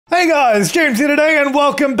Hey guys, James here today and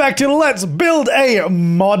welcome back to Let's Build a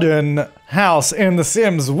Modern House in The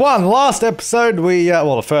Sims 1. Last episode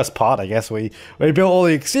well the first part I guess, we built all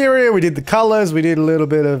the exterior, we did the colors, we did a little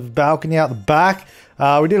bit of balcony out the back,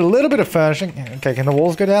 we did a little bit of furnishing. Okay, can the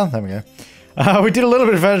walls go down? There we go. We did a little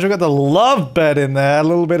bit of furniture, we got the love bed in there, a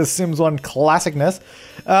little bit of Sims 1 classicness.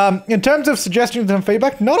 In terms of suggestions and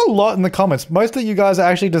feedback, not a lot in the comments. Mostly you guys are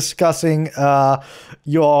actually discussing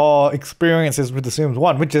your experiences with The Sims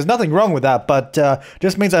 1, which there's nothing wrong with that, but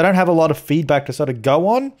just means I don't have a lot of feedback to sort of go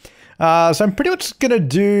on. So I'm pretty much going to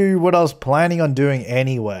do what I was planning on doing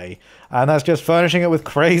anyway, and that's just furnishing it with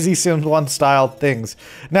crazy Sims 1 style things.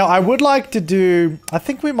 Now I would like to do, I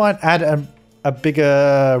think we might add a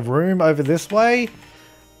bigger room over this way.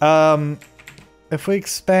 If we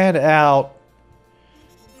expand out,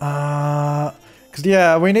 because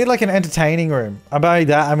yeah, we need like an entertaining room. By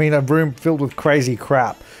that I mean a room filled with crazy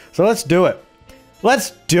crap. So let's do it.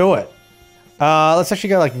 Let's do it. Let's actually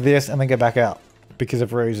go like this and then go back out because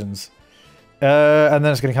of reasons. And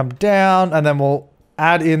then it's going to come down and then we'll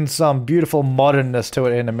add in some beautiful modernness to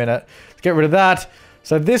it in a minute. Let's get rid of that.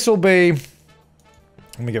 So this will be,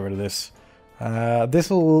 let me get rid of this.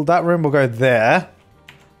 That room will go there.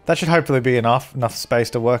 That should hopefully be enough space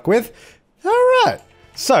to work with. All right.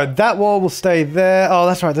 So that wall will stay there. Oh,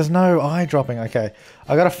 that's right. There's no eye dropping. Okay.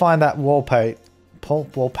 I got to find that wallpaper.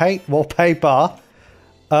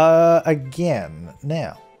 Again.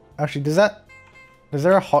 Now, actually, is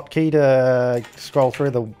there a hotkey to scroll through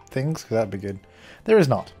the things? Because that'd be good. There is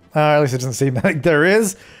not. At least it doesn't seem like there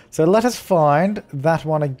is. So let us find that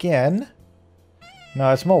one again.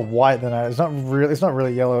 No, it's more white than that. It's not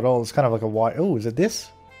really yellow at all. It's kind of like a white. Oh, is it this?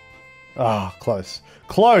 Ah, close.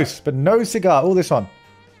 Close, but no cigar. Oh, this one.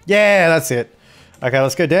 Yeah, that's it. Okay,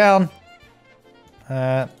 let's go down.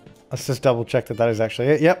 Let's just double check that is actually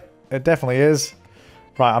it. Yep, it definitely is.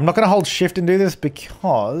 Right, I'm not going to hold shift and do this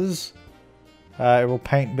because it will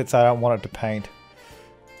paint bits I don't want it to paint.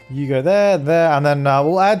 You go there, and then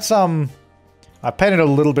we'll add some. I painted a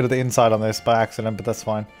little bit of the inside on this by accident, but that's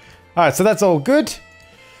fine. Alright, so that's all good.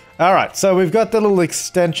 Alright, so we've got the little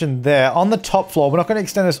extension there. On the top floor, we're not going to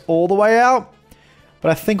extend this all the way out. But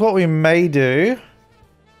I think what we may do...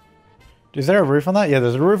 Is there a roof on that? Yeah,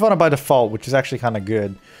 there's a roof on it by default, which is actually kind of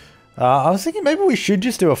good. I was thinking maybe we should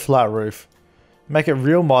just do a flat roof. Make it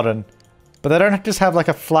real modern. But they don't just have like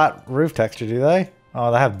a flat roof texture, do they?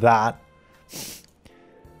 Oh, they have that.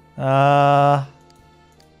 No,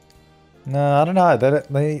 I don't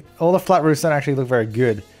know. All the flat roofs don't actually look very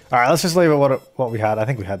good. Alright, let's just leave it what we had. I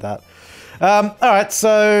think we had that. Alright,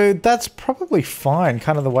 so that's probably fine,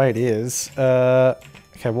 kind of the way it is.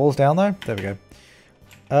 Okay, walls down though. There we go.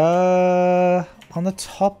 On the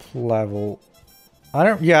top level... I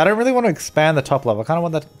don't really want to expand the top level. I kind of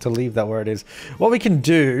want that to leave that where it is. What we can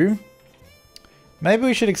do... Maybe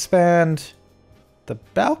we should expand the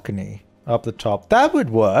balcony up the top. That would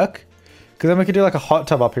work. Because then we could do like a hot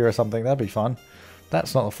tub up here or something. That'd be fun.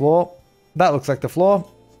 That's not the floor. That looks like the floor.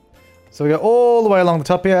 So we go all the way along the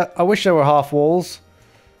top here. I wish there were half walls.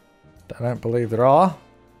 I don't believe there are.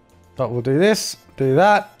 But we'll do this. Do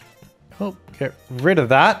that. Oh, get rid of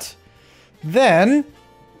that. Then,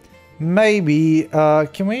 maybe,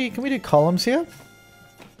 can we do columns here?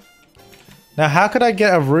 Now, how could I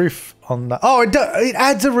get a roof on that? Oh, it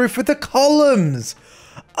adds a roof with the columns.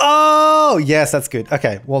 Oh, yes, that's good.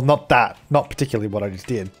 Okay, well, not that. Not particularly what I just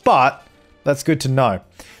did. But, that's good to know.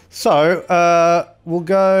 So, we'll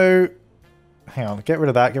go... Hang on, get rid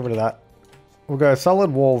of that, get rid of that. We'll go solid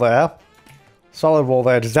wall there. Solid wall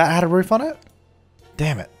there. Does that add a roof on it?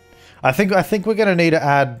 Damn it. I think we're going to need to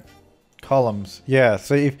add columns. Yeah,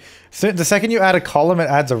 so the second you add a column, it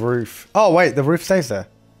adds a roof. Oh, wait, the roof stays there.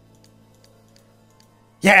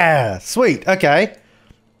 Yeah, sweet. Okay.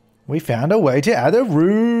 We found a way to add a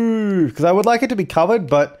roof. Because I would like it to be covered,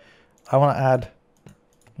 but I want to add...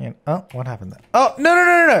 Oh, what happened there? Oh,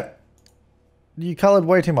 no. You colored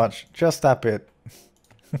way too much. Just that bit.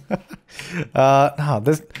 No,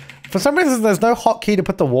 for some reason there's no hotkey to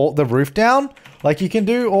put the roof down. Like you can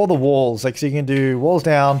do all the walls. Like so you can do walls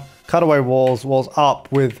down, cutaway walls, walls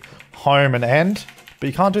up with home and end, but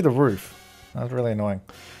you can't do the roof. That's really annoying.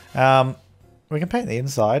 We can paint the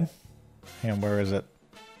inside. Hang on, where is it?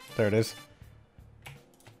 There it is.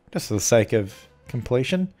 Just for the sake of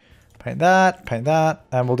completion. Paint that,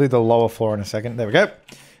 and we'll do the lower floor in a second. There we go.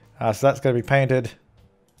 So that's going to be painted.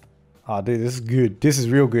 Oh, dude, this is good. This is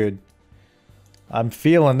real good. I'm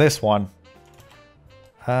feeling this one.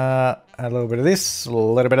 A little bit of this, a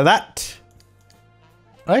little bit of that.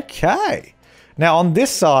 Okay. Now on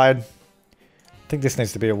this side, I think this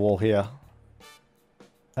needs to be a wall here.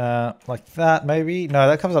 Like that, maybe? No,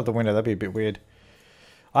 that covers up the window. That'd be a bit weird.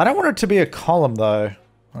 I don't want it to be a column, though.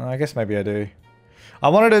 I guess maybe I do. I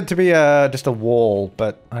wanted it to be just a wall,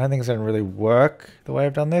 but I don't think it's going to really work the way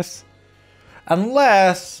I've done this.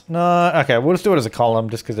 Unless... No, okay, we'll just do it as a column,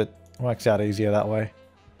 just because it works out easier that way.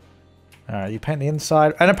 Alright, you paint the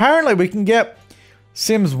inside. And apparently we can get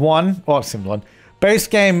Sims 1... Oh, Sims 1. Base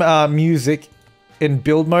game music in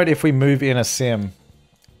build mode if we move in a sim.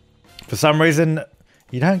 For some reason,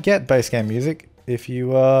 you don't get base game music if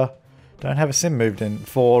you don't have a sim moved in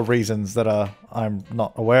for reasons that I'm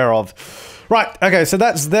not aware of. Right, okay, so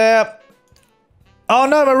that's there. Oh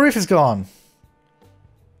no, my roof is gone.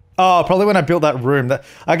 Oh, probably when I built that room.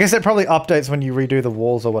 I guess it probably updates when you redo the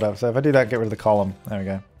walls or whatever. So if I do that, get rid of the column. There we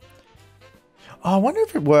go. Oh, I wonder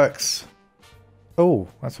if it works. Oh,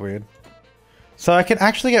 that's weird. So I can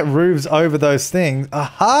actually get roofs over those things.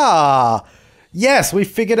 Aha! Yes, we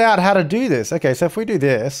figured out how to do this. Okay, so if we do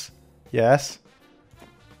this, yes.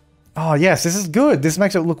 Oh, yes, this is good. This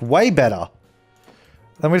makes it look way better.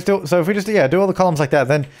 Then we still, so if we just, yeah, do all the columns like that,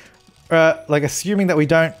 then, like, assuming that we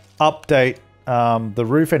don't update the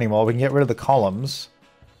roof anymore, we can get rid of the columns.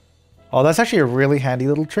 Oh, that's actually a really handy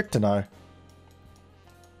little trick to know.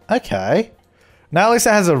 Okay. Now at least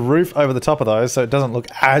it has a roof over the top of those, so it doesn't look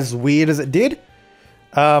as weird as it did.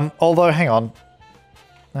 Although, hang on.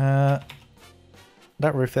 That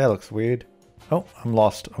roof there looks weird. Oh, I'm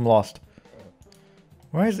lost. I'm lost.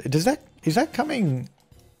 Where is it? Is that coming?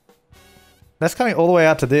 That's coming all the way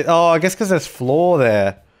out to the... Oh, I guess because there's floor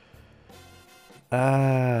there.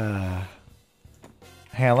 Hang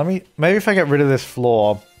on, let me... Maybe if I get rid of this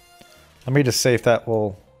floor, let me just see if that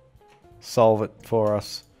will solve it for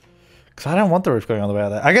us. Because I don't want the roof going all the way out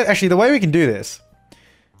there. I guess, actually, the way we can do this...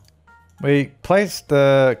 We place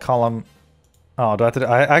the column... Oh, do I have to do...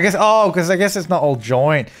 I guess... Oh, because I guess it's not all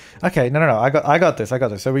joined. Okay, no. I got this.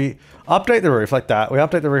 So we update the roof like that. We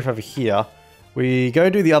update the roof over here. We go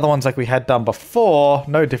do the other ones like we had done before.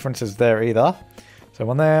 No differences there either. So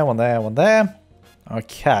one there, one there, one there.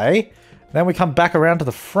 Okay. Then we come back around to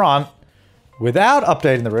the front without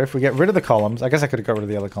updating the roof. We get rid of the columns. I guess I could have got rid of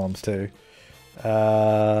the other columns too.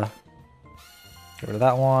 Get rid of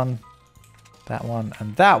that one,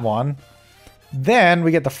 and that one. Then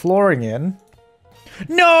we get the flooring in.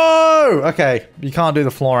 No! Okay, you can't do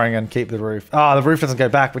the flooring and keep the roof. Ah, the roof doesn't go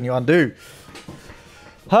back when you undo.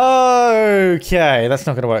 Okay, that's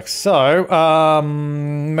not going to work. So,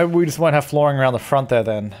 maybe we just won't have flooring around the front there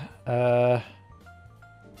then.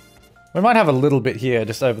 We might have a little bit here,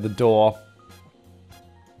 just over the door.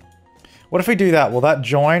 What if we do that? Will that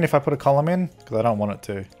join if I put a column in? Because I don't want it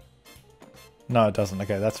to. No, it doesn't.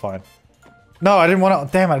 Okay, that's fine. No, I didn't want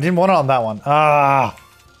it. Damn it, I didn't want it on that one. Ah!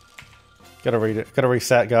 Gotta read it. Gotta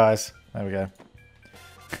reset, guys. There we go.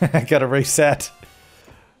 Gotta reset.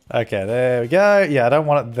 Okay, there we go. Yeah, I don't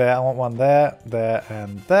want it there. I want one there, there,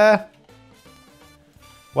 and there.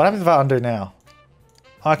 What happens if I undo now?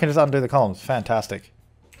 Oh, I can just undo the columns. Fantastic.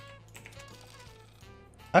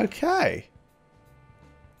 Okay.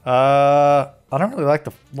 I don't really like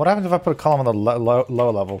the... What happens if I put a column on the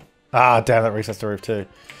lower level? Ah, damn, that resets the roof too.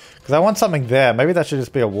 Because I want something there. Maybe that should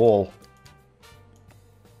just be a wall.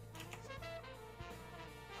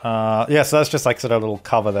 Yeah, so that's just like sort of a little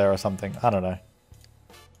cover there or something. I don't know.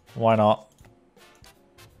 Why not?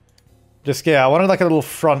 Just, yeah, I wanted like a little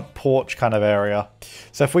front porch kind of area.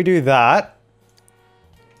 So if we do that,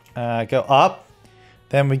 go up,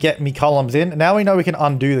 then we get me columns in. Now we know we can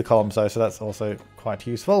undo the columns though, so that's also quite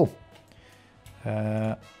useful.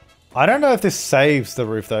 I don't know if this saves the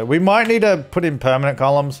roof though. We might need to put in permanent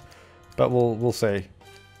columns, but we'll see.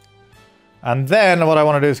 And then what I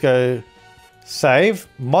want to do is go save,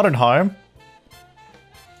 modern home,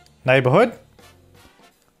 neighborhood.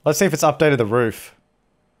 Let's see if it's updated the roof.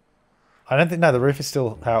 I don't think, no, the roof is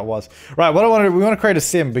still how it was. Right, what I want to do, we want to create a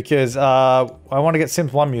sim because I want to get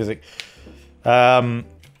Sims 1 music. Oh,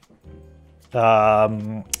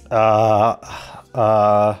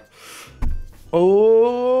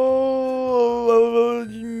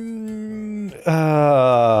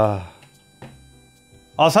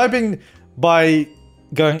 I was hoping by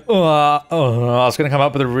going, I was going to come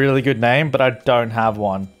up with a really good name, but I don't have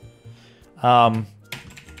one.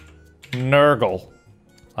 Nurgle.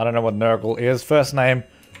 I don't know what Nurgle is. First name,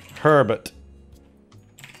 Herbert.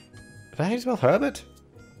 Is that how you spell Herbert?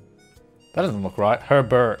 That doesn't look right.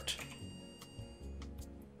 Herbert.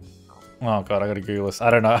 Oh god, I gotta Google this. I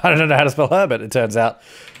don't know. I don't know how to spell Herbert, it turns out.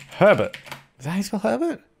 Herbert. Is that how you spell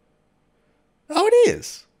Herbert? Oh, it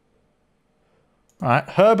is. Alright,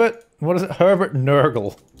 Herbert. What is it? Herbert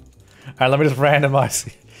Nurgle. Alright, let me just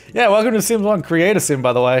randomize. Yeah, welcome to Sims 1 Creator Sim,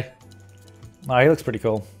 by the way. Oh, he looks pretty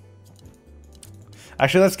cool.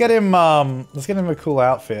 Actually, let's get him a cool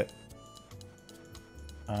outfit.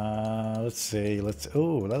 Let's see.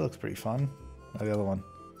 Oh, that looks pretty fun. Oh, the other one.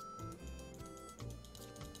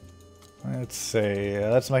 Let's see.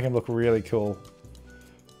 Let's make him look really cool.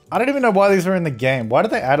 I don't even know why these are in the game. Why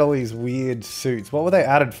did they add all these weird suits? What were they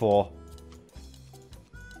added for?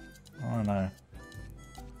 I don't know.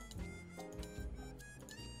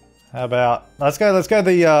 How about... Let's go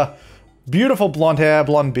the beautiful blonde hair,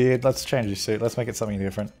 blonde beard. Let's change his suit. Let's make it something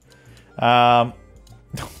different.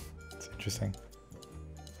 It's interesting.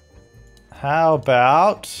 How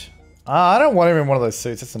about... I don't want him in one of those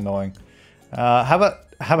suits. It's annoying. How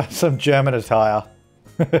about some German attire?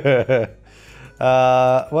 What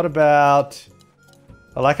about...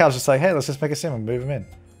 I like how I was just like, hey, let's just make a sim and move him in.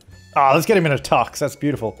 Oh, let's get him in a tux. That's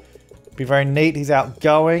beautiful. Be very neat. He's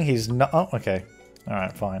outgoing. He's not... Oh, okay.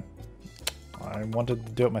 Alright, fine. I wanted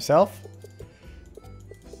to do it myself.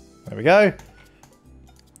 There we go.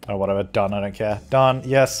 Oh, whatever. Done. I don't care. Done.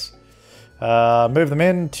 Yes. Move them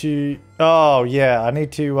into... Oh, yeah. I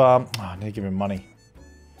need to... I need to give him money.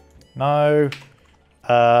 No.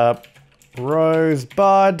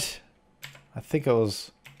 Rosebud. I think it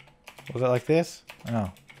was... Was it like this?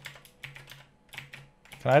 Oh.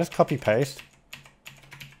 Can I just copy paste?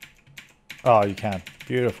 Oh, you can.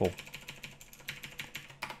 Beautiful.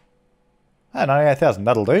 Oh, 98,000.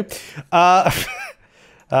 That'll do.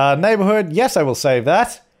 Neighborhood. Yes, I will save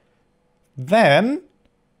that. Then...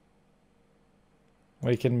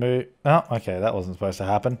 we can move... Oh, okay. That wasn't supposed to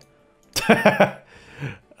happen.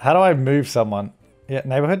 How do I move someone? Yeah,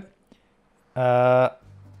 neighborhood.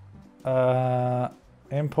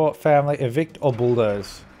 Import family. Evict or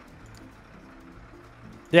bulldoze?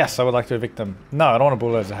 Yes, I would like to evict them. No, I don't want to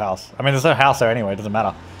bulldoze the house. I mean, there's no house there anyway. It doesn't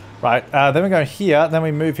matter. Right. Then we go here. Then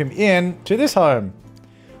we move him in to this home.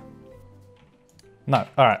 No.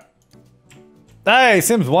 All right. Hey,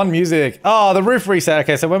 Sims 1 music. Oh, the roof reset.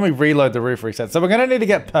 Okay, so when we reload, the roof reset. So we're going to need to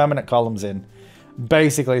get permanent columns in.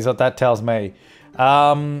 Basically is what that tells me.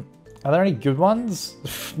 Are there any good ones?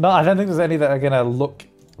 No, I don't think there's any that are going to look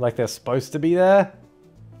like they're supposed to be there.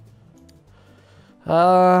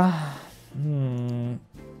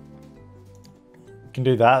 Can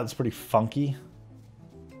do that. It's pretty funky.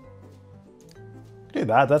 Do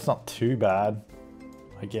that. That's not too bad,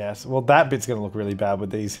 I guess. Well, that bit's going to look really bad with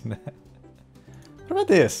these in there. What about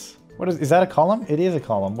this? What is that a column? It is a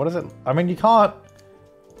column. What is it? I mean, you can't...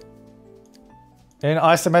 In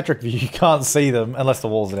isometric view, you can't see them unless the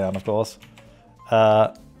walls are down, of course.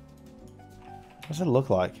 What does it look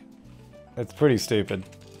like? It's pretty stupid.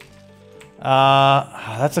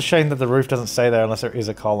 That's a shame that the roof doesn't stay there unless there is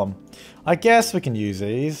a column. I guess we can use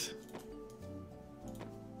these.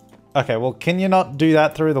 Okay, well, can you not do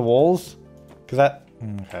that through the walls? Because that...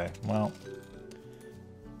 Okay, well...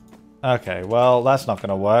 Okay, well, that's not going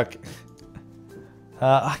to work.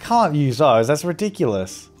 I can't use those. That's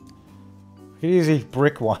ridiculous. I could use these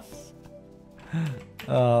brick ones.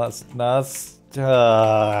 That's...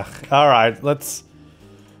 Alright, let's...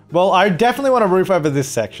 Well, I definitely want a roof over this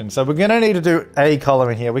section, so we're going to need to do a column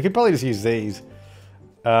in here. We could probably just use these.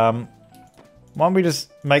 Why don't we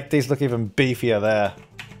just make these look even beefier there?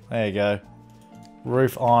 There you go.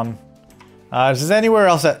 Roof on. Is there anywhere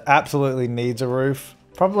else that absolutely needs a roof?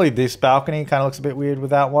 Probably this balcony kind of looks a bit weird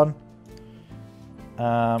without one.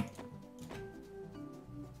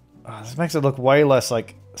 This makes it look way less,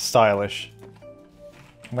 like, stylish.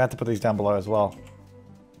 I'm gonna have to put these down below as well.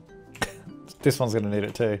 This one's gonna need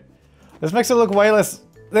it too. This makes it look way less...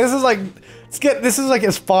 This is like... This is like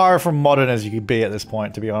as far from modern as you could be at this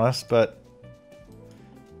point, to be honest, but...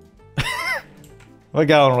 We're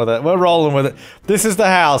going with it. We're rolling with it. This is the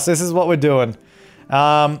house. This is what we're doing.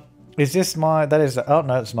 Is this my... That is... Oh,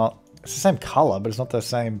 no, it's not. It's the same color, but it's not the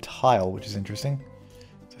same tile, which is interesting.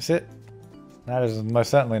 Is this it? That is most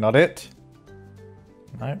certainly not it.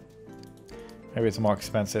 No. Maybe it's more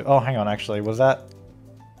expensive. Oh, hang on, actually. Was that...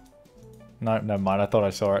 No, never mind. I thought I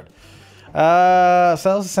saw it. So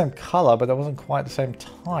that was the same color, but that wasn't quite the same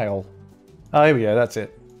tile. Oh, here we go. That's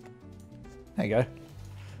it. There you go.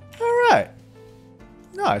 Alright.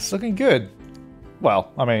 Nice. Looking good.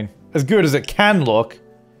 Well, I mean, as good as it can look.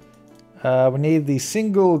 We need the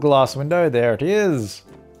single glass window. There it is.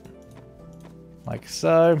 Like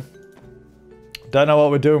so. Don't know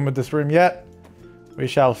what we're doing with this room yet. We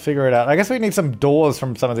shall figure it out. I guess we need some doors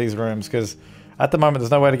from some of these rooms, because at the moment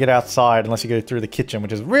there's no way to get outside unless you go through the kitchen,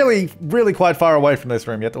 which is really, really quite far away from this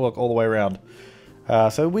room. You have to walk all the way around.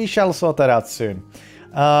 So we shall sort that out soon.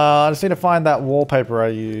 I just need to find that wallpaper I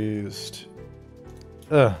used.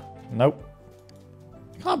 Nope.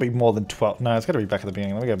 It can't be more than 12. No, it's got to be back at the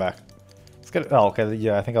beginning. Let me go back. Let's get. Oh, okay.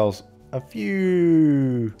 Yeah, I think I was a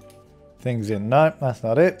few things in. No, that's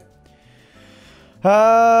not it.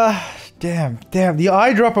 Damn. The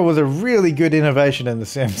eyedropper was a really good innovation in The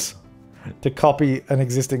Sims to copy an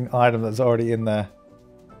existing item that's already in there.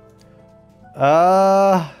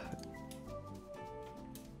 Oh,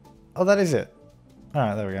 that is it.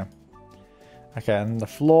 Alright, there we go. Okay, and the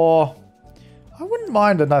floor. I wouldn't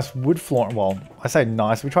mind a nice wood flooring. Well, I say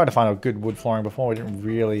nice. We tried to find a good wood flooring before. We didn't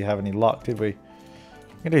really have any luck, did we?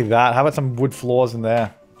 We can do that. How about some wood floors in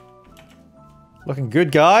there? Looking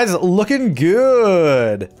good, guys. Looking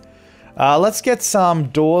good. Let's get some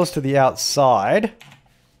doors to the outside.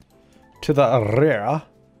 To the rear.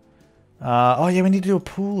 Oh, yeah, we need to do a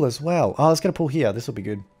pool as well. Oh, let's get a pool here. This will be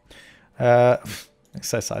good.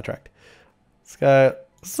 So sidetracked. Let's go.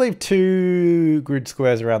 Let's leave 2 grid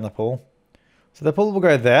squares around the pool. So the pool will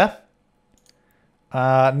go there.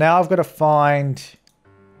 Now I've got to find...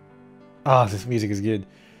 Oh, this music is good.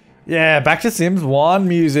 Yeah, back to Sims 1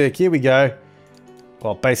 music. Here we go.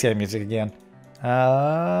 Well, base game music again.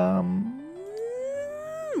 I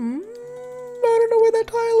don't know where that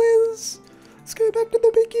tile is. Let's go back to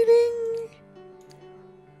the beginning.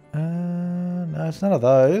 No, it's none of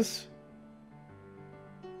those.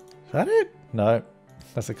 Is that it? No.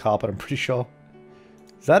 That's a carpet, I'm pretty sure.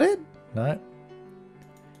 Is that it? No.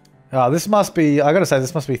 Oh, this must be... I gotta say,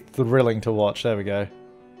 this must be thrilling to watch. There we go.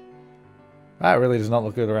 That really does not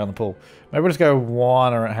look good around the pool. Maybe we'll just go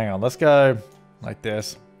 1 around... Hang on, let's go like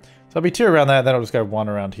this. So it'll be 2 around there, then I'll just go 1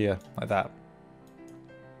 around here. Like that.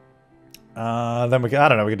 Then we can... I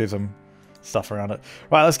don't know, we can do some stuff around it.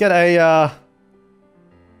 Right, let's get a...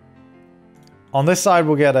 On this side,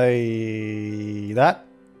 we'll get a... That.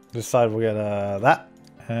 This side, we'll get a... That.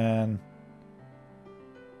 And...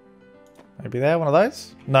 Maybe there, one of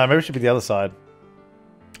those? No, maybe it should be the other side.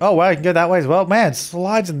 Oh, wow, you can go that way as well. Man,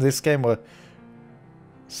 slides in this game were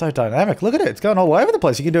so dynamic. Look at it. It's going all over the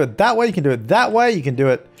place. You can do it that way. You can do it that way. You can do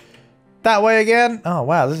it that way again. Oh,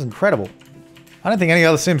 wow, this is incredible. I don't think any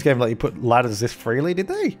other Sims game let you put ladders this freely, did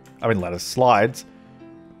they? I mean, ladders, slides.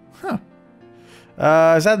 Huh.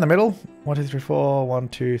 Is that in the middle? 1, 2, 3, 4. 1,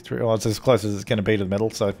 2, 3. Oh, it's as close as it's going to be to the middle,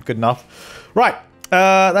 so good enough. Right.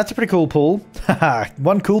 That's a pretty cool pool.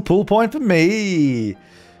 1 cool pool point for me.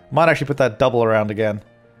 Might actually put that double around again.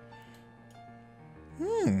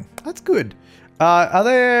 That's good. Are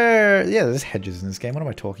there... Yeah, there's hedges in this game. What am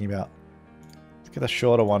I talking about? Let's get a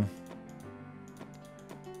shorter one.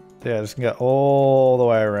 Yeah, this can go all the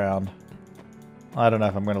way around. I don't know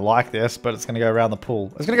if I'm going to like this, but it's going to go around the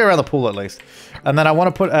pool. It's going to go around the pool at least. And then I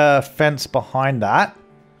want to put a fence behind that.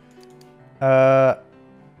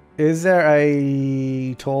 Is there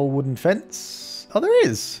a tall wooden fence? Oh, there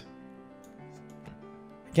is.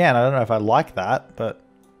 Again, I don't know if I like that, but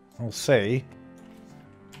we'll see.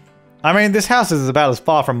 I mean, this house is about as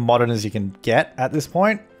far from modern as you can get at this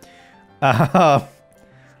point. That'll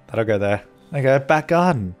go there. Okay, back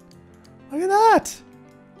garden. Look at that.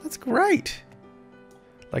 That's great.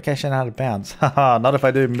 Location out of bounds. Haha, not if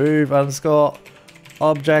I do move underscore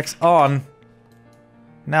objects on.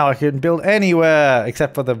 Now I can build anywhere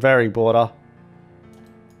except for the very border.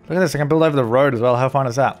 Look at this, I can build over the road as well. How fun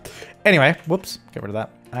is that? Anyway, whoops, get rid of that.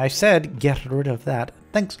 I said get rid of that.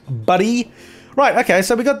 Thanks, buddy. Right, okay,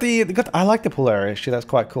 so we got I like the pool area, actually, that's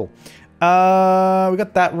quite cool. We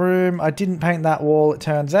got that room. I didn't paint that wall, it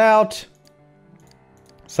turns out.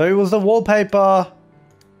 So it was the wallpaper.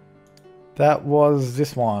 That was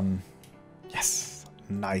this one. Yes,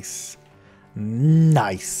 nice.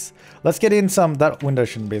 Nice. Let's get in some... That window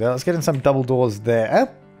shouldn't be there. Let's get in some double doors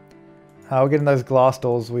there. We're getting those glass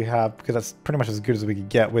doors we have, because that's pretty much as good as we could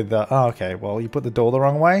get with the... Oh, okay. Well, you put the door the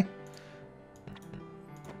wrong way.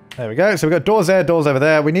 There we go. So we've got doors there, doors over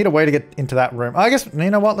there. We need a way to get into that room. I guess, you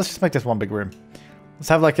know what? Let's just make this one big room. Let's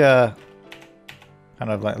have like a...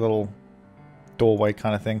 kind of like little doorway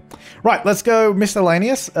kind of thing. Right, let's go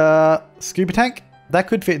miscellaneous. Scuba tank. That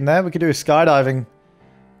could fit in there. We could do a skydiving.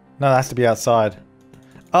 No, that has to be outside.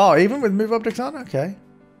 Oh, even with move objects on? Okay.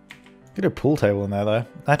 Could do a pool table in there, though.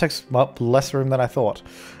 That takes, well, less room than I thought.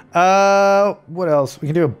 What else? We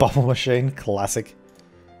can do a bubble machine. Classic.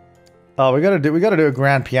 Oh, we gotta do a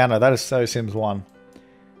grand piano. That is so Sims 1.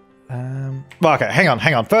 Well, okay, hang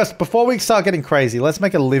on. First, before we start getting crazy, let's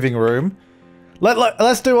make a living room.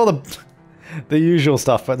 Let's do all the usual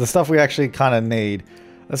stuff, but the stuff we actually kind of need.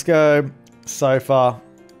 Let's go sofa.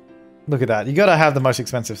 Look at that. You gotta have the most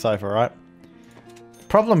expensive sofa, right?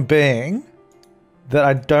 Problem being that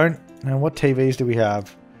I don't know what TVs do we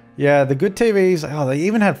have. Yeah, the good TVs. Oh, they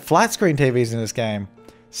even had flat screen TVs in this game.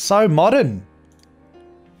 So modern.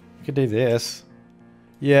 We could do this.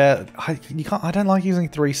 Yeah, you can't. I don't like using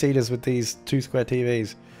 3-seaters with these 2-square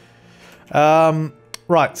TVs.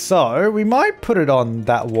 Right, so we might put it on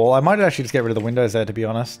that wall. I might actually just get rid of the windows there, to be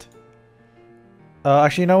honest.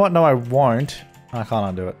 Actually, you know what? No, I won't. I can't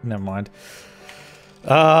undo it. Never mind.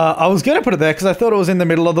 I was going to put it there because I thought it was in the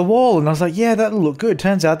middle of the wall. And I was like, yeah, that'll look good.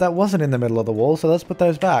 Turns out that wasn't in the middle of the wall. So let's put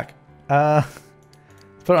those back. Let's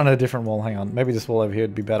put it on a different wall. Hang on. Maybe this wall over here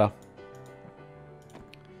would be better.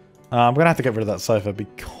 I'm going to have to get rid of that sofa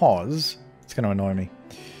because it's going to annoy me.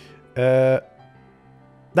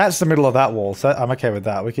 That's the middle of that wall. So I'm okay with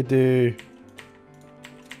that. We could do...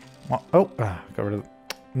 Oh, got rid of...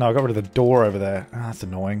 No, I got rid of the door over there. Oh, that's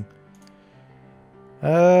annoying.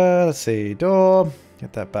 Let's see. Door.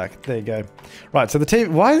 Get that back. There you go. Right, so the TV...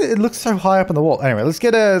 Why it looks so high up on the wall? Anyway, let's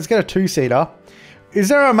get a 2-seater. Is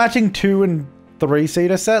there a matching 2- and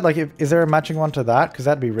 3-seater set? Like, is there a matching one to that? Because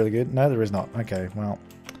that'd be really good. No, there is not. Okay, well...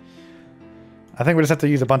 I think we just have to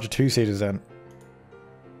use a bunch of 2-seaters then.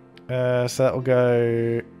 So that will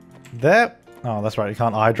go... There. Oh, that's right. You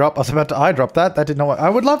can't eye drop. I was about to eye drop that. That did not work. I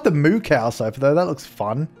would love the moo cow sofa, though. That looks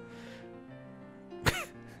fun.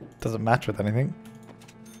 Doesn't match with anything.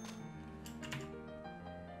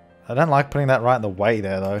 I don't like putting that right in the way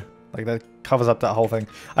there, though. Like, that covers up that whole thing.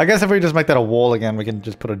 I guess if we just make that a wall again, we can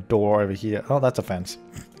just put a door over here. Oh, that's a fence.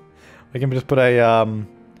 We can just put a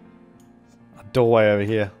doorway over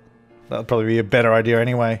here. That would probably be a better idea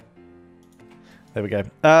anyway. There we go.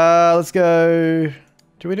 Let's go...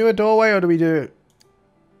 Do we do a doorway or do we do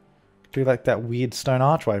like that weird stone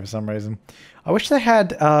archway for some reason? I wish they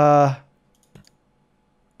had a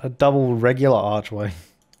double regular archway.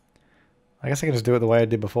 I guess I can just do it the way I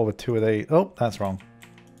did before with 2 of these. Oh, that's wrong.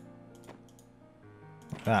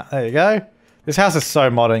 Ah, there you go. This house is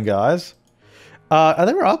so modern, guys. Are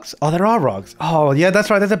there rugs? Oh, there are rugs. Oh, yeah,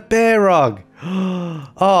 that's right. There's a bear rug.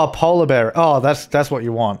 Oh, polar bear. Oh, that's what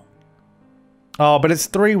you want. Oh, but it's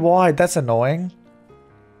 3 wide. That's annoying.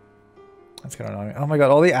 That's kind of annoying. Oh my god,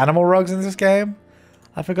 all the animal rugs in this game?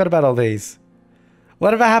 I forgot about all these.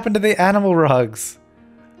 Whatever happened to the animal rugs?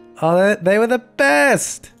 Oh, they were the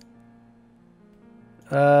best!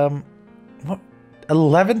 What?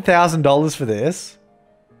 $11,000 for this?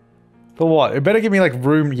 For what? It better give me like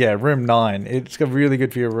room, yeah, room 9. It's really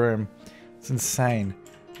good for your room. It's insane.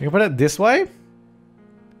 You can put it this way?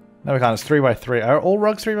 No, we can't. It's 3x3. Are all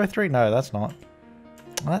rugs 3x3? No, that's not.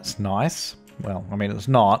 That's nice. Well, I mean, it's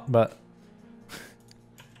not, but...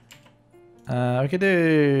 we could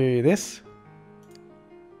do this.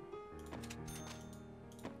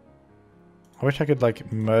 I wish I could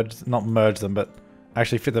like not merge them, but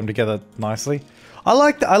actually fit them together nicely. I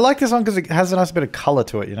like this one because it has a nice bit of color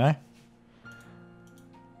to it, you know.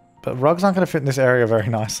 But rugs aren't going to fit in this area very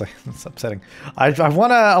nicely. It's upsetting. I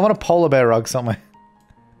want a polar bear rug somewhere.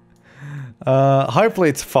 Hopefully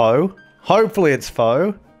it's faux. Hopefully it's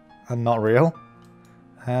faux and not real.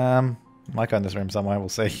 Might go in this room somewhere. We'll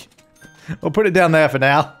see. We'll put it down there for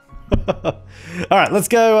now. Alright, let's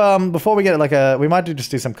go, before we get like we might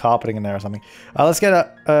just do some carpeting in there or something. Let's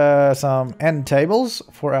get some end tables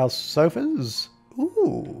for our sofas.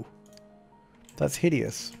 Ooh. That's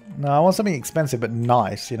hideous. No, I want something expensive but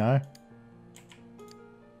nice, you know.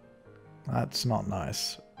 That's not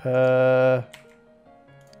nice.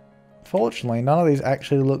 Fortunately, none of these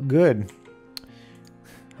actually look good.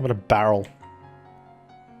 How about a barrel?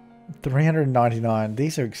 $399.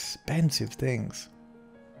 These are expensive things.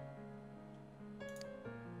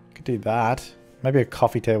 Could do that. Maybe a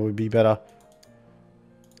coffee table would be better.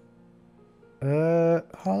 Oh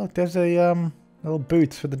look, there's a little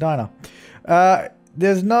boots for the diner.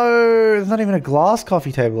 There's not even a glass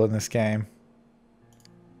coffee table in this game.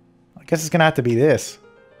 I guess it's gonna have to be this.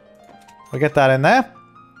 We'll get that in there.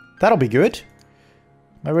 That'll be good.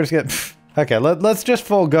 Maybe we'll just get... Okay, let's just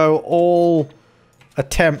forego all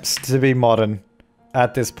attempts to be modern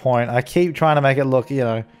at this point. I keep trying to make it look, you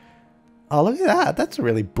know... Oh, look at that. That's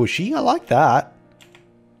really bushy. I like that.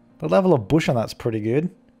 The level of bush on that's pretty good.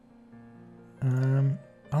 Oh,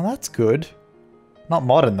 that's good. Not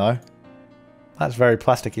modern, though. That's very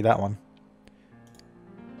plasticky, that one.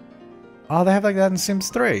 Oh, they have like that in Sims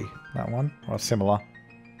 3. That one. Or similar.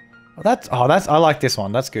 Oh, I like this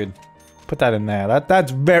one. That's good. Put that in there.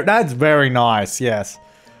 That's very nice. Yes.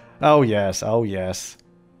 Oh, yes. Oh, yes.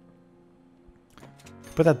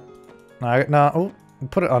 Put that... No. Oh.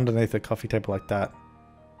 Put it underneath the coffee table like that.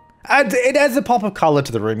 And it adds a pop of color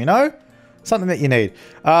to the room, you know? Something that you need.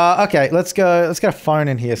 Okay, let's get a phone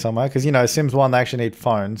in here somewhere. Because, you know, Sims 1, they actually need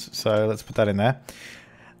phones. So let's put that in there.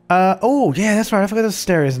 Oh, yeah, that's right. I forgot there's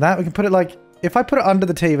stereos in that. We can put it like... If I put it under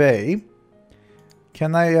the TV...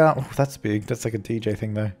 Can they... oh, that's big. That's like a DJ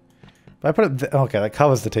thing, though. If I put it... Okay, that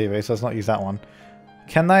covers the TV, so let's not use that one.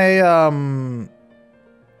 Can they,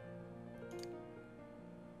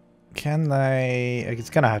 Can they... It's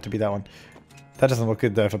gonna have to be that one. That doesn't look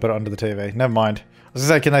good, though, if I put it under the TV. Never mind. I was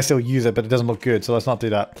gonna say, can they still use it, but it doesn't look good, so let's not do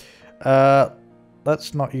that.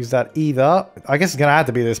 Let's not use that either. I guess it's gonna have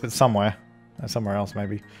to be this, but somewhere. Somewhere else,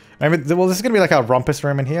 maybe. Maybe... Well, this is gonna be like our rumpus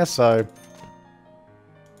room in here, so...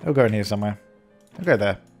 It'll go in here somewhere. It'll go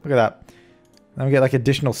there. Look at that. Then we get, like,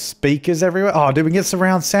 additional speakers everywhere. Oh, dude, we can get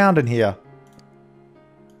surround sound in here.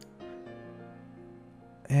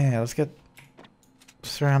 Yeah, let's get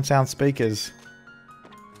surround sound speakers.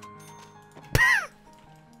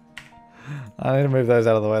 I need to move those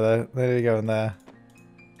out of the way, though. They need to go in there.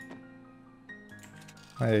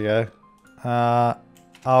 There you go.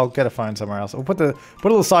 I'll get a phone somewhere else. We'll put a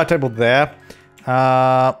little side table there.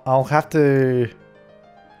 I'll have to...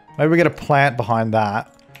 Maybe we get a plant behind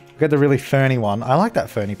that. We'll get the really ferny one. I like that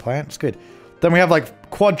ferny plant. It's good. Then we have,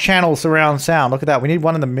 like, quad channel surround sound. Look at that. We need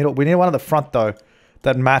one in the middle. We need one at the front, though,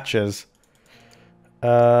 that matches.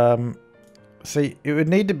 See, it would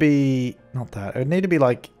need to be... Not that. It would need to be,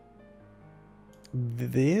 like...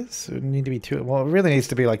 This? It would need to be two... Well, it really needs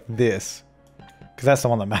to be, like, this. Because that's the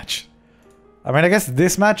one that matches. I mean, I guess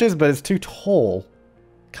this matches, but it's too tall.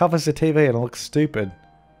 Covers the TV and it looks stupid.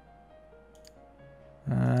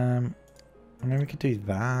 I mean, we could do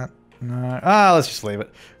that. No. Ah, let's just leave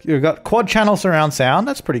it. We've got quad channel surround sound.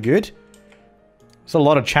 That's pretty good. It's a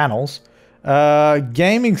lot of channels.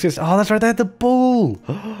 Gaming system. Oh, that's right. They had the bull.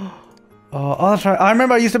 Oh, that's right. I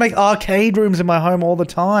remember I used to make arcade rooms in my home all the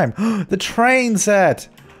time. The train set.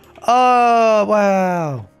 Oh,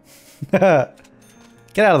 wow.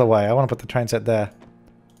 Get out of the way. I want to put the train set there.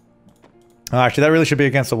 Oh, actually, that really should be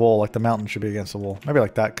against the wall. Like the mountain should be against the wall. Maybe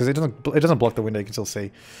like that, because it doesn't block the window. You can still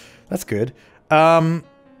see. That's good. That's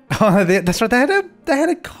right. They had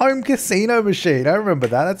a home casino machine. I remember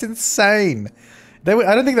that. That's insane. I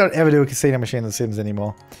don't think they would ever do a casino machine in The Sims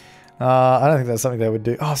anymore. I don't think that's something they would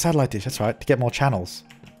do. Oh, satellite dish. That's right. To get more channels.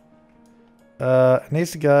 It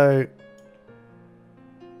needs to go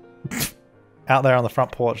out there on the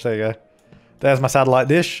front porch. There you go. There's my satellite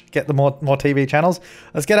dish. Get the more TV channels.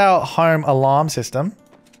 Let's get our home alarm system.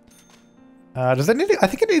 Does it need to, I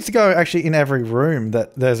think it needs to go actually in every room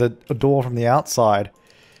that there's a door from the outside.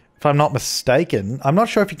 If I'm not mistaken. I'm not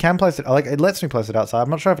sure if you can place it. Like, it lets me place it outside.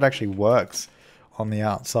 I'm not sure if it actually works on the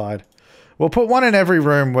outside. We'll put one in every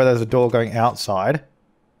room where there's a door going outside.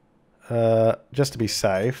 Just to be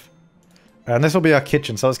safe. And this will be our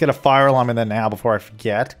kitchen. So let's get a fire alarm in there now before I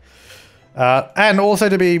forget. And also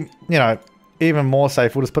to be, you know, even more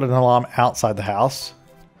safe, we'll just put an alarm outside the house.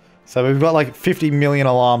 So we've got like 50 million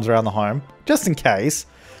alarms around the home, just in case.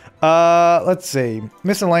 Let's see.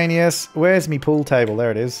 Miscellaneous. Where's me pool table?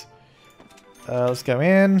 There it is. Let's go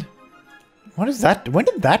in. What is that? When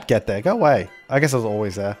did that get there? Go away. I guess it was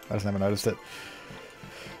always there. I just never noticed it.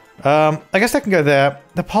 I guess that can go there.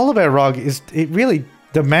 The polar bear rug it really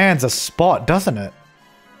demands a spot, doesn't it?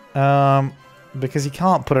 Because you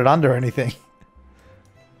can't put it under anything.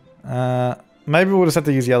 Maybe we'll just have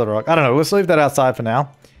to use the other rug. I don't know. Let's leave that outside for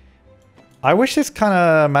now. I wish this kind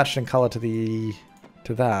of matched in color to that.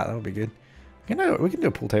 That would be good. We can do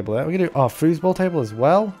a pool table there. We can do foosball table as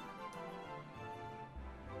well.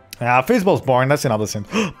 Foosball's boring. That's in other Sims.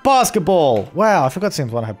 Basketball! Wow, I forgot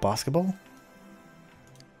Sims 1 had basketball.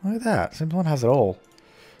 Look at that. Sims 1 has it all.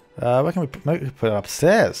 Where can we maybe put it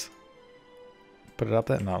upstairs? Put it up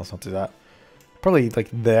there? No, let's not do that. Probably like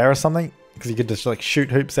there or something. Because you could just like shoot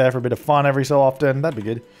hoops there for a bit of fun every so often. That'd be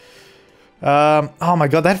good. Oh my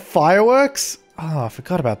god, that fireworks? Oh, I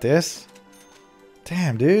forgot about this.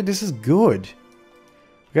 Damn, dude, this is good.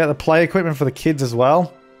 We got the play equipment for the kids as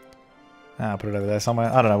well. I'll put it over there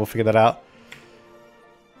somewhere. I don't know, we'll figure that out.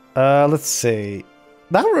 Let's see.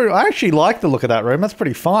 That room, I actually like the look of that room. That's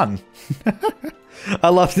pretty fun. I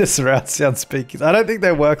love the surround sound speakers. I don't think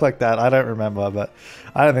they work like that. I don't remember, but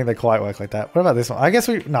I don't think they quite work like that. What about this one? I guess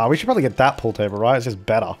we should probably get that pool table, right? It's just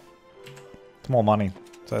better. It's more money.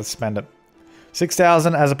 So let's spend it.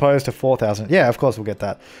 6,000 as opposed to 4,000. Yeah, of course we'll get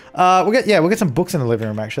that. We'll get some books in the living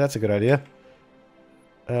room, actually. That's a good idea.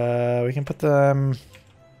 We can put them...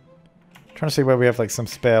 trying to see where we have like some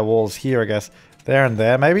spare walls here, I guess. There and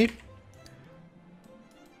there, maybe?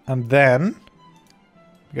 And then...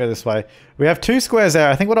 go this way. We have 2 squares there.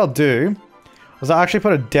 I think what I'll do is I'll actually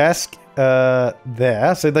put a desk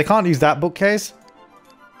there. So they can't use that bookcase.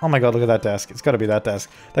 Oh my god, look at that desk. It's got to be that desk.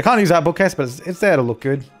 They can't use that bookcase, but it's there to look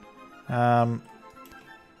good. Yeah,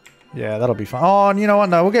 that'll be fun. Oh, and you know what?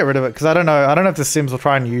 No, we'll get rid of it because I don't know. I don't know if the Sims will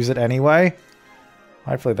try and use it anyway.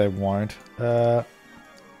 Hopefully they won't.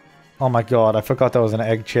 Oh my god, I forgot there was an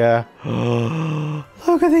egg chair.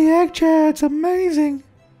 Look at the egg chair, it's amazing.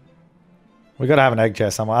 We gotta have an egg chair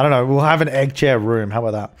somewhere. I don't know, we'll have an egg chair room. How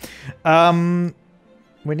about that?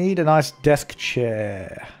 We need a nice desk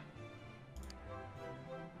chair.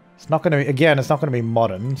 It's not gonna be, again, it's not gonna be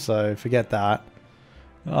modern, so forget that.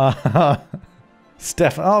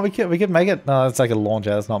 Steph, oh, we could make it. No, it's like a lawn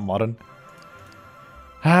chair, it's not modern.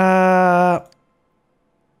 That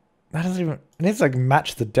doesn't even... It needs to like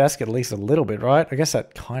match the desk at least a little bit, right? I guess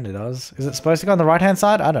that kind of does. Is it supposed to go on the right-hand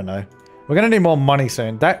side? I don't know. We're going to need more money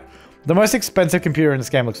soon. The most expensive computer in this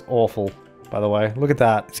game looks awful, by the way. Look at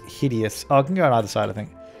that. It's hideous. Oh, it can go on either side, I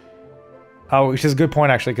think. Oh, which is a good point,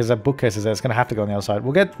 actually, because that bookcase is there. It's going to have to go on the other side.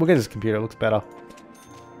 We'll get this computer. It looks better.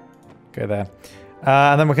 Go there.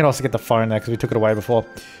 And then we can also get the phone there, because we took it away before.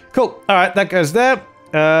 Cool. All right, that goes there.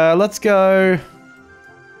 Let's go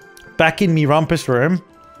back in me rumpus room.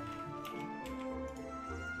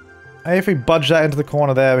 Hey, if we budge that into the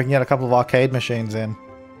corner there, we can get a couple of arcade machines in.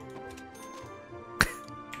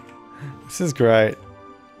 This is great.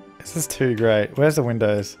 This is too great. Where's the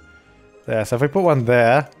windows? There. So if we put one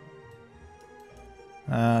there...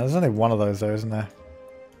 there's only one of those though, isn't there?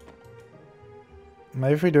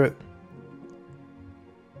 Maybe if we do it...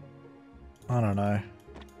 I don't know.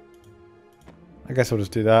 I guess we'll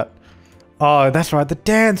just do that. Oh, that's right. The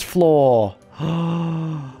dance floor!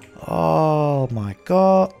 Oh my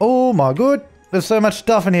god. Oh my god. There's so much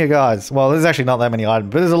stuff in here, guys. Well, there's actually not that many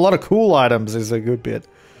items, but there's a lot of cool items is a good bit.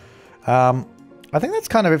 I think that's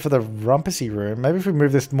kind of it for the rumpusy room. Maybe if we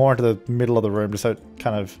move this more into the middle of the room just so it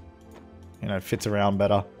kind of, you know, fits around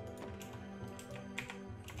better.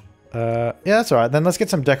 Yeah, that's alright. Then let's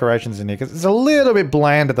get some decorations in here because it's a little bit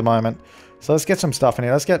bland at the moment. So let's get some stuff in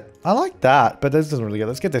here. Let's get... I like that, but this doesn't really get...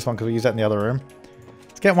 Let's get this one because we use that in the other room.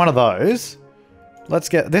 Let's get one of those. Let's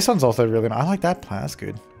get... This one's also really nice. I like that plan. That's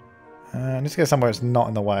good. Let's go somewhere it's not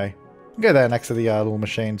in the way. Go there next to the little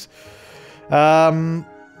machines. Let's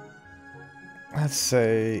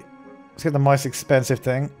see. Let's get the most expensive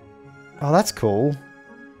thing. Oh, that's cool.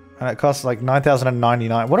 And it costs like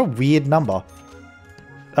 9,099. What a weird number.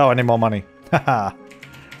 Oh, I need more money. Haha.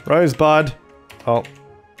 Rosebud. Oh.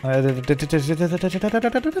 Can I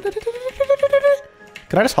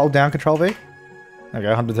just hold down Control V? There we go,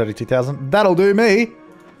 132,000. That'll do me.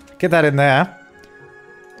 Get that in there.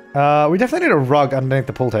 We definitely need a rug underneath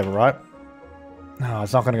the pool table, right? No,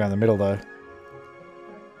 it's not going to go in the middle, though.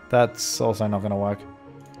 That's also not going to work.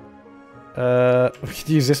 We could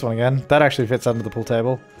use this one again. That actually fits under the pool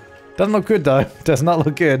table. Doesn't look good, though. Does not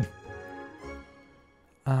look good.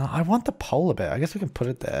 I want the polar bear. I guess we can put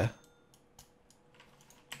it there.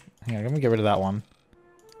 Hang on, let me get rid of that one.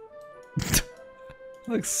 It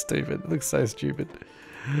looks stupid. It looks so stupid.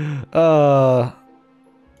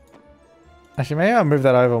 Actually, maybe I'll move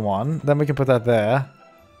that over one. Then we can put that there.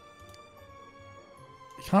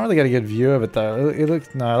 You can't really get a good view of it though. It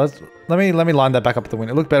looks... No, let me line that back up with the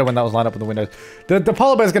window. It looked better when that was lined up with the windows. The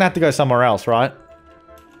polar bear's gonna have to go somewhere else, right?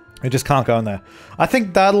 It just can't go in there. I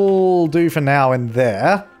think that'll do for now in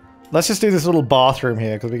there. Let's just do this little bathroom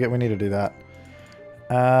here because we need to do that.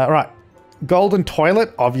 Right. Golden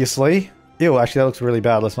toilet, obviously. Ew, actually that looks really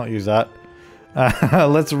bad. Let's not use that.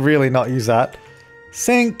 Let's really not use that.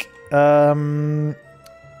 Sink. Can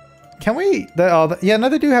we... yeah, no,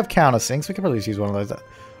 they do have counter sinks. We could probably just use one of those.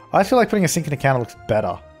 I feel like putting a sink in a counter looks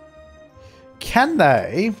better. Can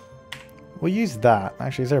they... We'll use that.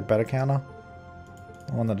 Actually, is there a better counter?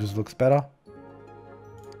 One that just looks better?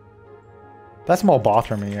 That's more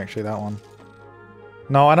bathroomy, actually, that one.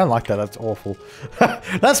 No, I don't like that. That's awful.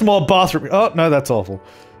 That's more bathroom. Oh, no, that's awful.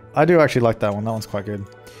 I do actually like that one. That one's quite good.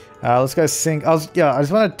 Let's go sink. I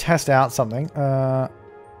just want to test out something. Yeah,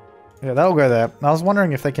 that'll go there. I was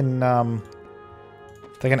wondering if they can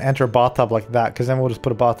enter a bathtub like that, because then we'll just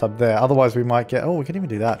put a bathtub there. Otherwise, we might get... Oh, we can even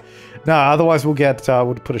do that. No, otherwise we'll get...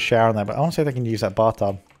 we'll put a shower in there, but I want to see if they can use that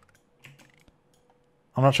bathtub.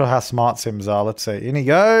 I'm not sure how smart Sims are. Let's see. In he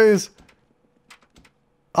goes.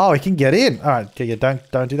 Oh, he can get in. All right. Okay, yeah,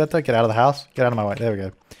 don't do that though. Get out of the house. Get out of my way. There we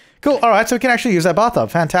go. Cool. All right. So we can actually use that bathtub.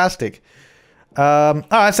 Fantastic. All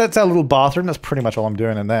right. So that's our little bathroom. That's pretty much all I'm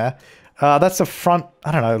doing in there. That's the front,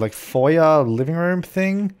 I don't know, like foyer living room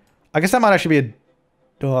thing. I guess that might actually be a...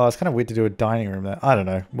 Oh, it's kind of weird to do a dining room there. I don't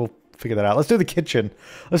know. We'll figure that out. Let's do the kitchen.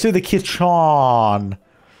 Let's do the kitchen.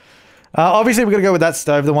 Obviously, we're going to go with that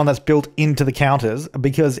stove, the one that's built into the counters,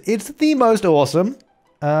 because it's the most awesome.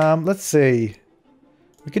 Let's see.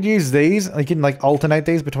 We could use these. We can, like, alternate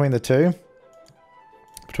these between the two.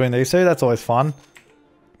 Between these two. That's always fun.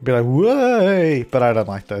 Be like, whoa! But I don't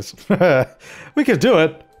like those. We could do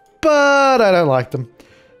it, but I don't like them.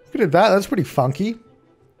 We could do that. That's pretty funky.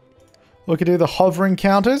 We could do the hovering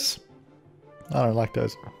counters. I don't like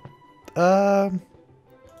those. Yeah,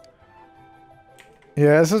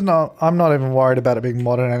 this is not... I'm not even worried about it being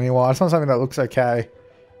modern anymore. It's not something that looks okay.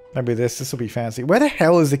 Maybe this will be fancy. Where the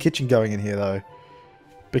hell is the kitchen going in here, though?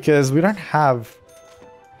 Because we don't have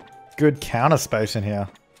good counter space in here.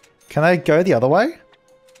 Can they go the other way?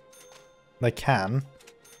 They can.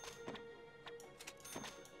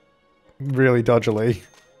 Really dodgily.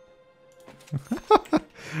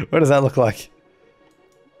 What does that look like?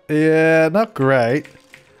 Yeah, not great.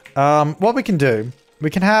 What we can do, we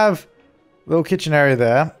can have a little kitchen area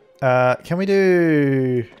there. Can we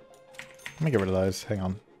do... Let me get rid of those. Hang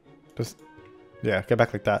on. Just, yeah, go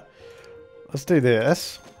back like that. Let's do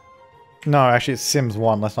this. No, actually it's Sims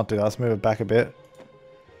 1. Let's not do that. Let's move it back a bit.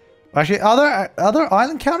 Actually, are there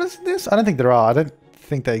island counters in this? I don't think there are. I don't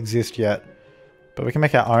think they exist yet. But we can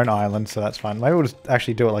make our own island, so that's fine. Maybe we'll just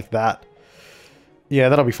actually do it like that. Yeah,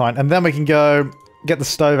 that'll be fine. And then we can go get the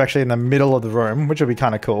stove actually in the middle of the room, which will be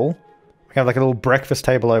kind of cool. We have like a little breakfast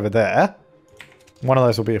table over there. One of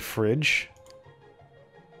those will be a fridge.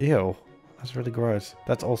 Ew. That's really gross.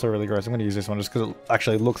 That's also really gross. I'm going to use this one just because it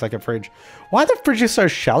actually looks like a fridge. Why are the fridges so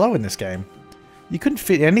shallow in this game? You couldn't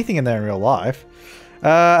fit anything in there in real life.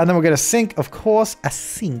 And then we'll get a sink, of course. A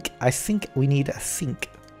sink. I think we need a sink.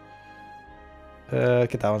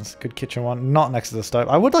 Get that one. Good kitchen one. Not next to the stove.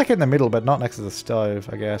 I would like it in the middle, but not next to the stove,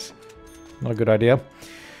 I guess. Not a good idea.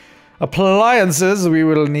 Appliances. We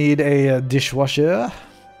will need a dishwasher.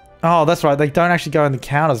 Oh, that's right. They don't actually go in the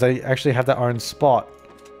counters. They actually have their own spot.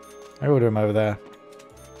 Maybe we'll do them over there.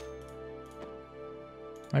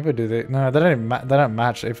 Maybe we'll do the... No, they don't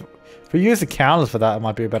match. If we use the counters for that, it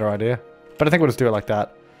might be a better idea. But I think we'll just do it like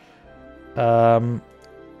that. I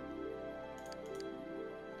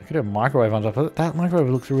could do a microwave on top of it. That microwave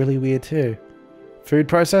looks really weird too. Food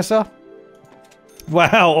processor?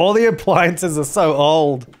 Wow, all the appliances are so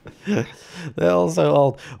old. They're all so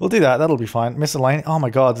old. We'll do that. That'll be fine. Miscellaneous. Oh my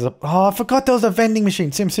god. Oh, I forgot there was a vending machine.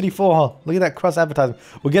 SimCity 4. Look at that cross advertisement.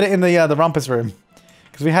 We'll get it in the rumpus room.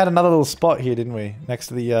 Because we had another little spot here, didn't we? Next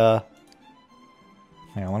to the...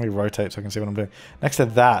 Hang on, let me rotate so I can see what I'm doing. Next to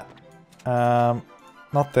that.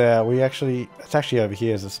 Not there. It's actually over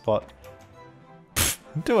here as a spot.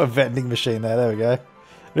 Do a vending machine there. There we go.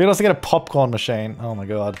 We can also get a popcorn machine. Oh my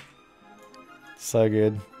god. So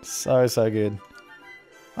good. So good.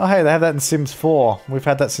 Oh hey, they have that in Sims 4. We've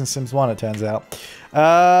had that since Sims 1, it turns out.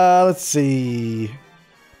 Let's see.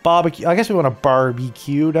 Barbecue. I guess we want a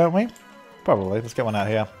barbecue, don't we? Probably. Let's get one out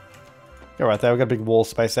here. Go right there. We've got a big wall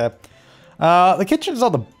space there. The kitchen's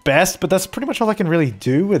not the best, but that's pretty much all I can really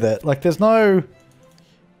do with it. Like, there's no...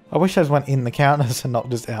 I wish there was one in the counters and not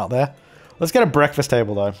just out there. Let's get a breakfast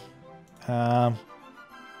table, though.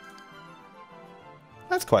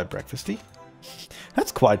 That's quite breakfasty.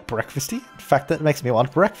 That's quite breakfasty. In fact, that makes me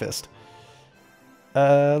want breakfast.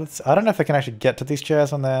 I don't know if I can actually get to these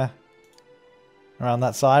chairs on there. Around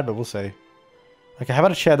that side, but we'll see. Okay, how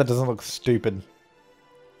about a chair that doesn't look stupid?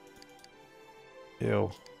 Ew.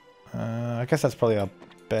 I guess that's probably our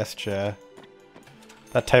best chair.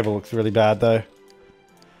 That table looks really bad, though.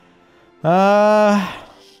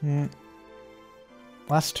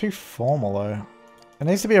 That's too formal, though. It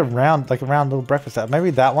needs to be a round little breakfast table. Maybe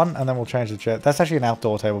that one, and then we'll change the chair. That's actually an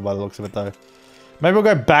outdoor table by the looks of it, though. Maybe we'll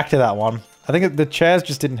go back to that one. I think the chairs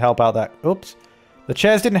just didn't help out that... Oops. The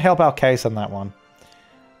chairs didn't help our case on that one.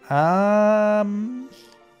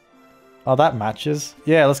 Oh, that matches.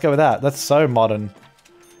 Yeah, let's go with that. That's so modern.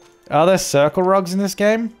 Are there circle rugs in this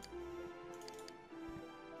game?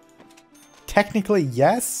 Technically,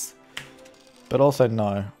 yes. But also,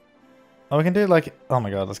 no. Oh, we can do like... Oh my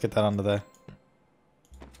god, let's get that under there.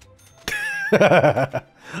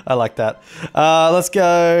 I like that. Let's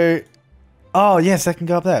go... Oh, yes, that can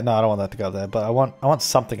go up there. No, I don't want that to go up there, but I want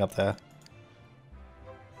something up there.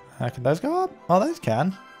 Can those go up? Oh, those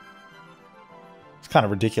can. It's kind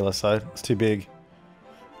of ridiculous, though. It's too big.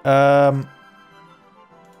 I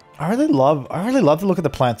really love to look at the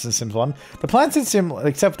plants in Sims 1. The plants in Sim,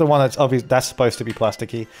 except for the one that's obvious, that's supposed to be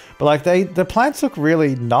plasticky. But like the plants look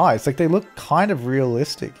really nice. Like they look kind of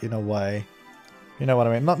realistic in a way. You know what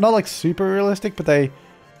I mean? Not like super realistic, but that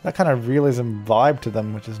kind of realism vibe to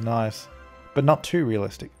them, which is nice. But not too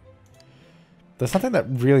realistic. There's something that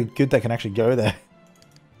really good that can actually go there.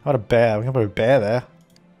 How about a bear? We can put a bear there.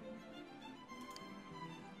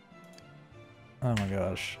 Oh my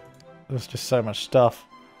gosh. There's just so much stuff.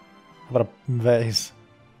 How about a vase?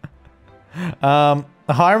 I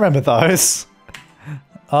remember those.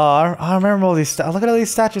 Oh, I remember all these. Look at all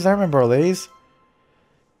these statues. I remember all these.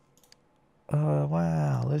 Oh,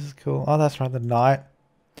 wow. This is cool. Oh, that's right. The knight.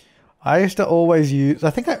 I used to always use, I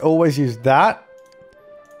think I always used that.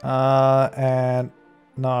 And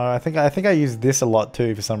no, I think I use this a lot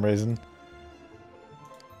too for some reason.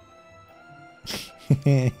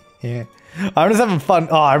 Yeah. I'm just having fun.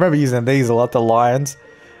 Oh, I remember using these a lot, the lions.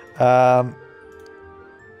 Oh,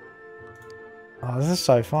 this is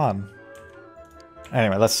so fun.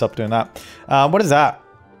 Anyway, let's stop doing that. What is that?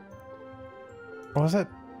 What was it?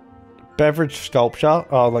 Beverage sculpture?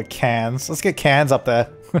 Oh, like cans. Let's get cans up there.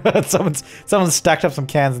 Someone's stacked up some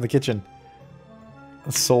cans in the kitchen.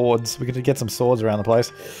 Swords. We could get some swords around the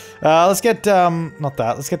place. Let's get, not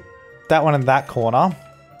that. Let's get that one in that corner.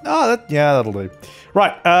 Oh, yeah, that'll do.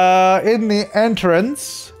 Right, in the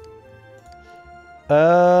entrance.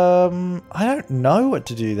 I don't know what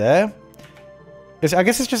to do there. I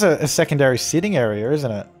guess it's just a secondary sitting area,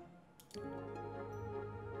 isn't it?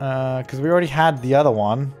 Because we already had the other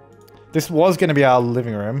one. This was going to be our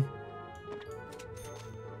living room.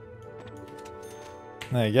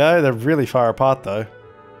 There you go. They're really far apart, though.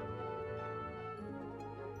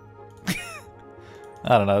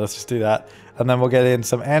 I don't know. Let's just do that. And then we'll get in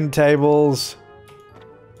some end tables.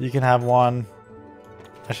 You can have one.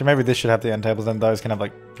 Actually, maybe this should have the end tables. Then those can have,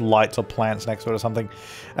 like, lights or plants next to it or something.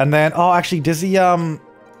 And then... Oh, actually, does the...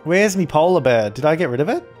 Where's me polar bear? Did I get rid of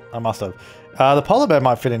it? I must have. The polar bear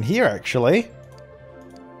might fit in here, actually.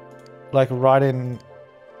 Like, right in...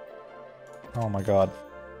 Oh, my God.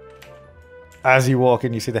 As you walk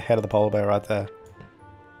in, you see the head of the polar bear right there.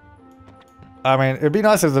 I mean, it'd be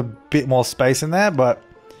nice if there's a bit more space in there, but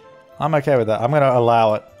I'm okay with that. I'm going to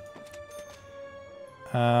allow it.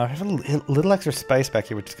 We have a little extra space back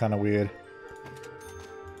here, which is kind of weird.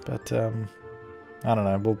 But, I don't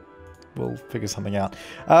know. We'll figure something out.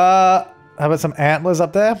 How about some antlers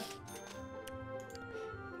up there?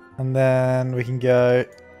 And then we can go...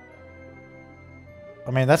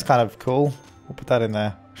 I mean, that's kind of cool. We'll put that in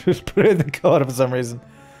there. Just put it in the corner for some reason.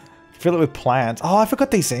 Fill it with plants. Oh, I forgot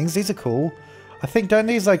these things. These are cool. I think, don't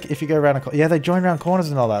these, like, if you go around a corner... Yeah, they join around corners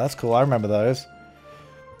and all that. That's cool. I remember those.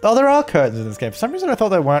 Oh, there are curtains in this game. For some reason, I thought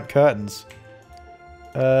there weren't curtains.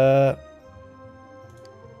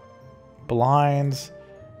 Blinds.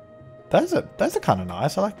 Those are kind of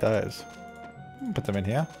nice. I like those. Put them in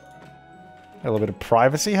here. A little bit of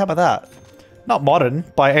privacy. How about that? Not modern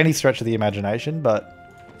by any stretch of the imagination, but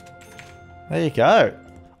there you go.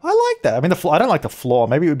 I like that. I mean, I don't like the floor.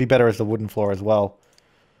 Maybe it would be better as the wooden floor as well.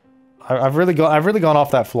 I've really gone off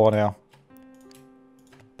that floor now.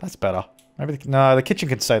 That's better. Maybe no, the kitchen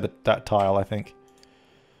could stay that tile. I think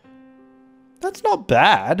that's not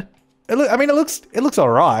bad. I mean, it looks all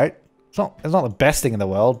right. It's not the best thing in the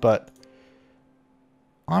world, but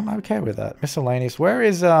I'm okay with that. Miscellaneous. Where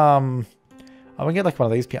is Oh, we can get like one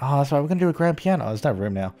of these pianos. Oh, that's right. We're gonna do a grand piano. There's no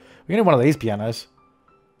room now. We can do one of these pianos.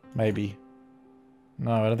 Maybe.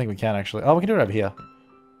 No, I don't think we can actually. Oh, we can do it over here.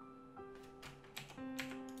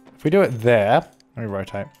 If we do it there, let me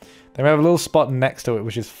rotate. Then we have a little spot next to it,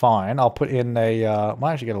 which is fine. I'll put in a,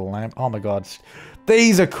 might actually get a lamp. Oh my God.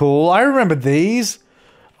 These are cool. I remember these.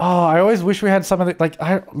 Oh, I always wish we had some of the, like,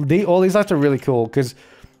 all these lights are really cool because,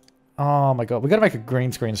 oh my God. We got to make a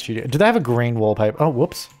green screen studio. Do they have a green wallpaper? Oh,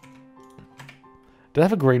 whoops. Do they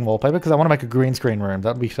have a green wallpaper? Because I want to make a green screen room.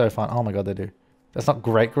 That would be so fun. Oh my God, they do. That's not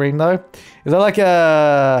great green though. Is that like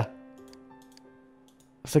a...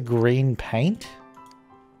 It's a green paint?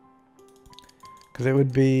 Because it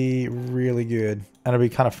would be really good. And it'd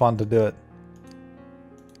be kind of fun to do it.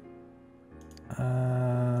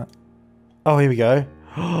 Oh, here we go.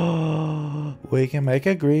 We can make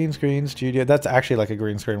a green screen studio. That's actually like a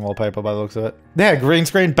green screen wallpaper by the looks of it. Yeah, green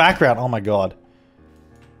screen background. Oh my God.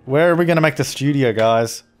 Where are we going to make the studio,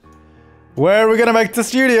 guys? Where are we going to make the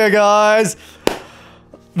studio, guys?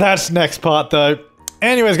 That's next part, though.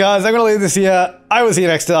 Anyways, guys, I'm going to leave this here. I will see you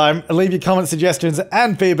next time. Leave your comments, suggestions,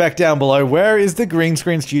 and feedback down below. Where is the green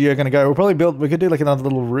screen studio going to go? We could do like another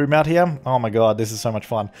little room out here. Oh my God, this is so much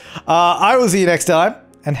fun. I will see you next time,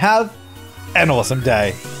 and have an awesome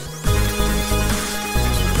day.